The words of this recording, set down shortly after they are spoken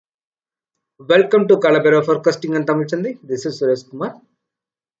Welcome to Kalabera Forecasting and Tamil Chandi. This is Suresh Kumar.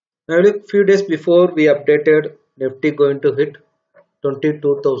 Now look, few days before we updated Nifty going to hit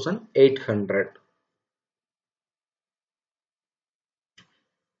 22,800.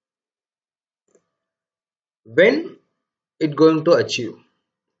 When it going to achieve?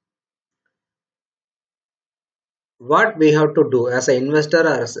 What we have to do as an investor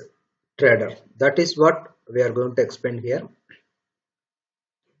or as a trader? That is what we are going to explain here.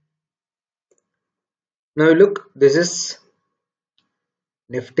 Now look, this is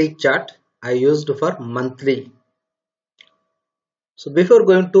Nifty chart I used for monthly. So before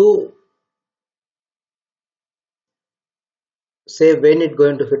going to say when it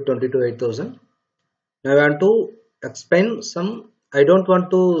going to hit 22,800, now I want to explain some. I don't want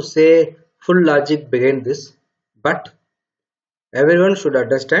to say full logic behind this, but everyone should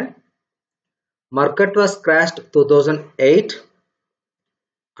understand. Market was crashed 2008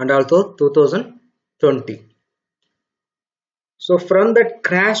 and also 2020. So from that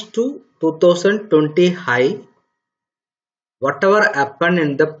crash to 2020 high, whatever happened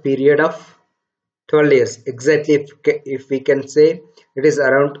in the period of 12 years, exactly if we can say it is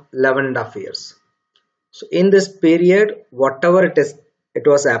around 11.5 years. So in this period, whatever it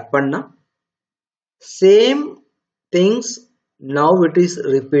was happened now, same things now it is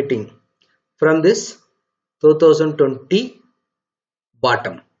repeating from this 2020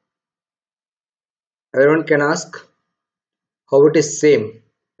 bottom. Everyone can ask how it is same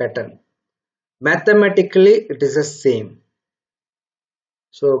pattern. Mathematically it is the same.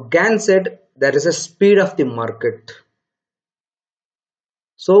 So Gann said there is a speed of the market.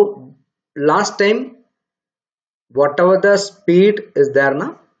 So last time whatever the speed is there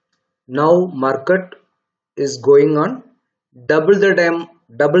now market is going on double the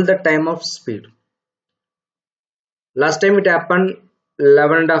time of speed. Last time it happened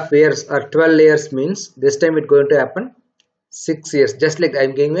 11.5 years or 12 years, means this time it going to happen 6 years. Just like I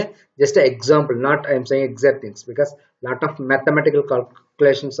am giving just an example, not I am saying exact things, because lot of mathematical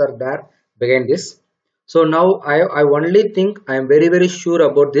calculations are there behind this. So now I only think I am very sure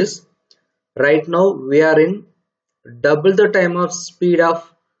about this. Right now we are in double the time of speed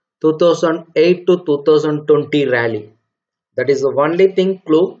of 2008 to 2020 rally. That is the only thing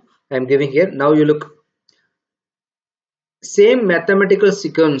clue I am giving here. Now you look, same mathematical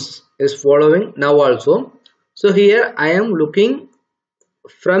sequence is following now also. So here I am looking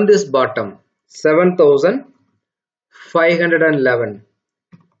from this bottom 7,511.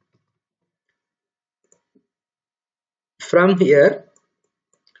 From here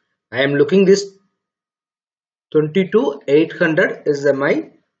I am looking this 22,800 is my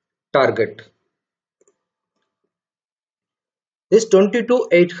target. This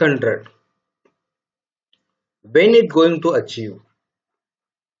 22,800, when it going to achieve?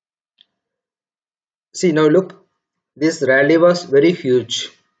 See now look, this rally was very huge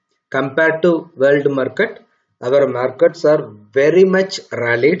compared to world market. Our markets are very much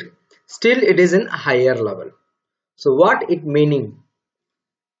rallied. Still it is in higher level. So what it meaning?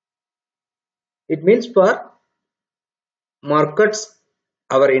 It means for markets,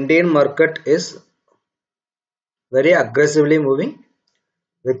 our Indian market is very aggressively moving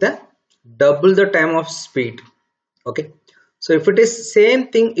with a double the time of speed. Okay, so if it is same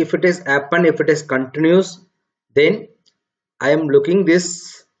thing, if it is happen, if it is continuous, then I am looking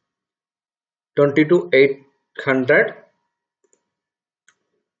this 22,800.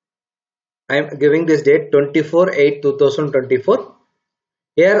 I am giving this date 24/8/2024.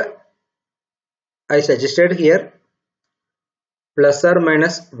 Here I suggested here plus or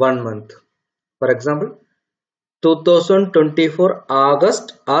minus 1 month. For example, 2024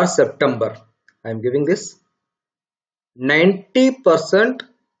 August or September. I am giving this 90%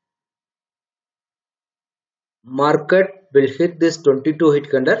 market will hit this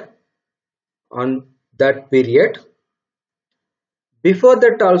 22,800 on that period. Before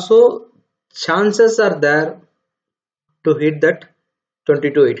that also chances are there to hit that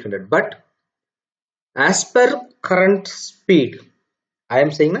 22,800, but as per current speed, I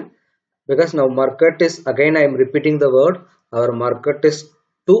am saying that because now market is, again I am repeating the word, our market is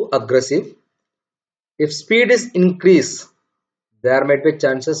too aggressive. If speed is increase, there might be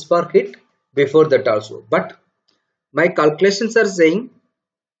chances for hit before that also, but my calculations are saying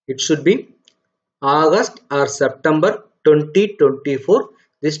it should be August or September 2024.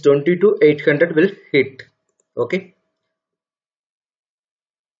 This 22,800 will hit. Okay.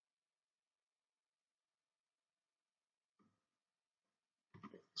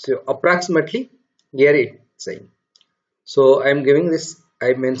 So approximately here it's saying. So I am giving this,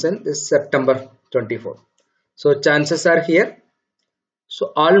 I mentioned this September 24. So chances are here. So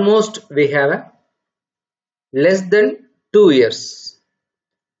almost we have a less than 2 years.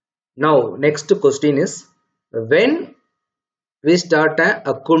 Now next question is, when we start a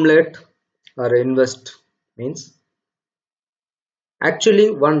accumulate or invest means actually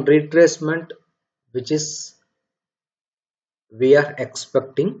one retracement which is we are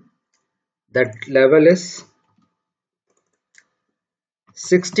expecting, that level is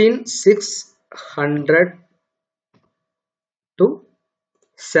 16,600 to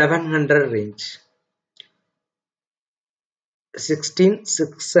 700 range.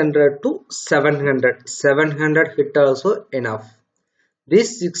 16,600 to 700. 700 hit also enough.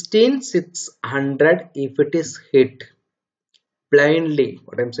 This 16,600 if it is hit blindly,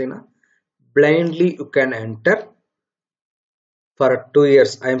 what I'm saying now, blindly you can enter for 2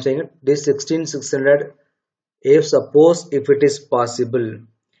 years. I am saying this 16,600, if suppose if it is possible,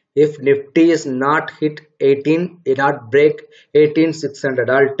 if Nifty is not hit 18, it not break 18,600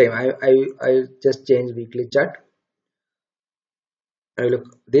 all time. I just change weekly chart. I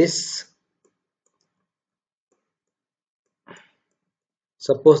look this,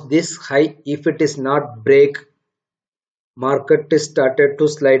 suppose this high if it is not break, market is started to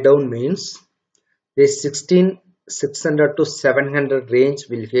slide down means this 16,600 to 700 range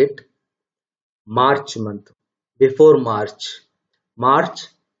will hit March month, before March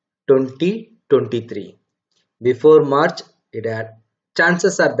 2023. Before March it had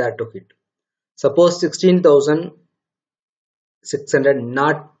chances are there to hit. Suppose 16,600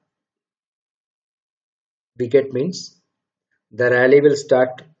 not we get means the rally will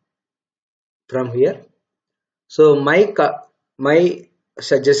start from here. So my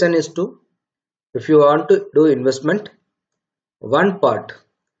suggestion is to, if you want to do investment, one part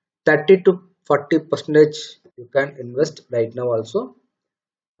 30 to 40 percentage you can invest right now also,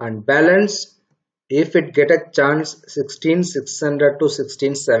 and balance if it get a chance 16,600 to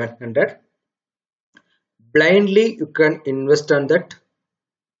 16,700 blindly you can invest on that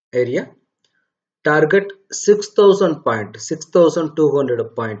area. Target 6,000 point,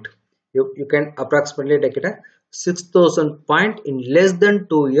 6,200 point. You can approximately take it a 6,000 point in less than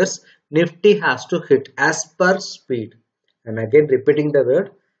 2 years. Nifty has to hit as per speed. And again repeating the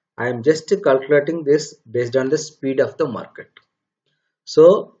word, I am just calculating this based on the speed of the market.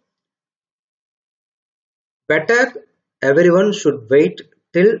 So better everyone should wait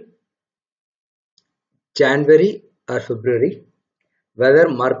till January or February. Whether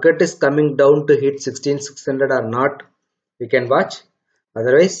market is coming down to hit 16,600 or not, we can watch.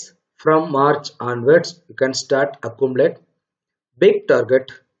 Otherwise, from March onwards, you can start accumulate big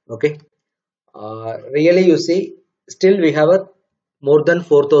target. Okay. Really, you see, still we have a more than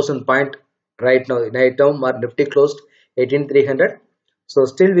 4,000 point right now. Right now, Nifty closed 18,300. So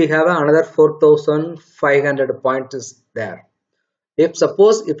still we have another 4,500 points there. If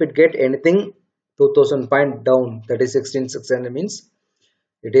suppose if it get anything 2,000 point down, that is 16,600 means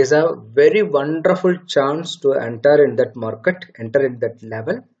it is a very wonderful chance to enter in that market, enter in that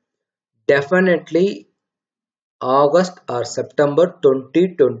level. Definitely August or September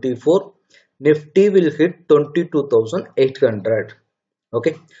 2024 Nifty will hit 22,800.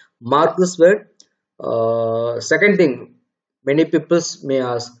 Okay, mark this word. Second thing, many people may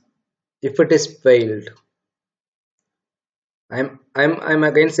ask if it is failed. I'm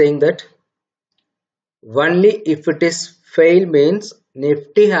again saying that only if it is fail means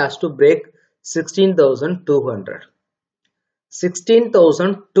Nifty has to break 16,200.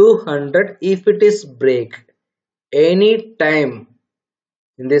 16,200 if it is break any time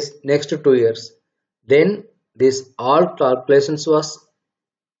in this next 2 years, then this all calculations was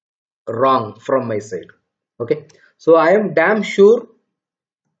wrong from my side. Okay, so I am damn sure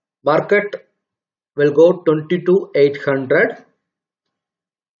market will go 22,800.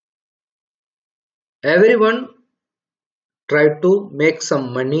 Everyone try to make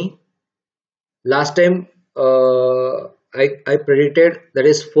some money. Last time I predicted, that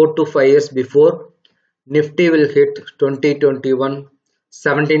is 4 to 5 years before, Nifty will hit 2021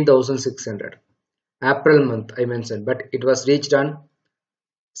 17,600. April month I mentioned, but it was reached on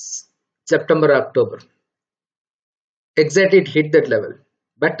September, October. Exactly it hit that level,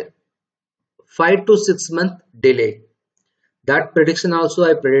 but 5 to 6 month delay. That prediction also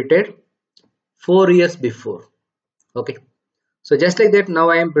I predicted 4 years before. Okay, so just like that, now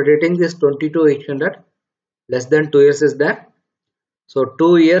I am predicting this 22,800. Less than 2 years is there. So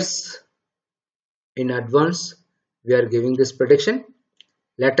 2 years in advance we are giving this prediction.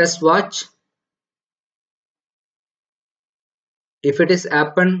 Let us watch. If it is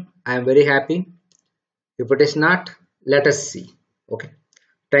happen, I am very happy. If it is not, let us see. Okay,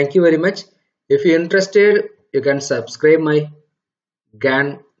 thank you very much. If you are interested, you can subscribe my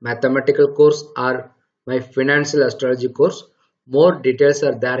Gann mathematical course or my financial astrology course. More details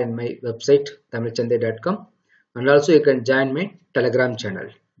are there in my website tamilchandai.com, and also you can join my Telegram channel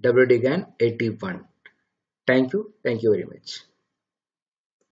WDGann81. Thank you very much.